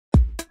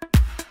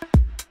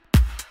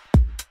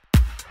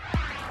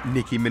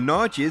Nicki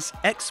Minaj's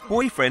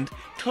ex-boyfriend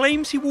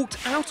claims he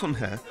walked out on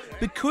her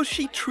because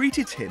she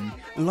treated him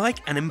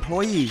like an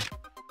employee.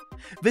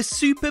 The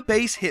super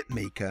bass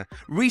hitmaker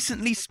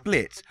recently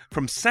split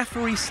from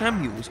Safari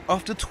Samuels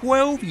after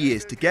 12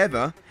 years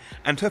together,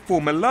 and her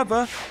former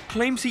lover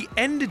claims he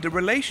ended the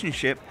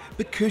relationship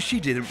because she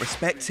didn't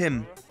respect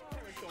him.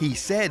 He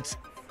said,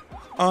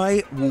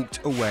 "I walked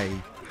away.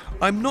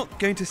 I'm not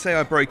going to say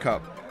I broke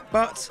up,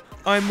 but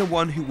I'm the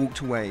one who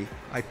walked away.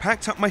 I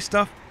packed up my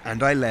stuff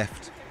and I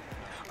left.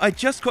 I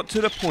just got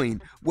to the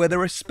point where the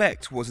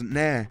respect wasn't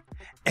there.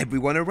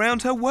 Everyone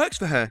around her works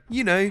for her,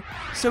 you know,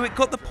 so it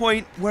got the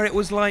point where it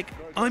was like,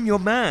 I'm your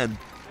man.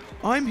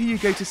 I'm who you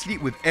go to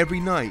sleep with every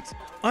night.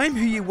 I'm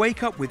who you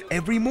wake up with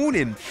every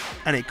morning.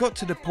 And it got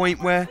to the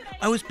point where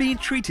I was being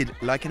treated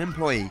like an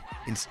employee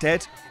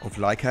instead of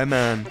like her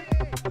man."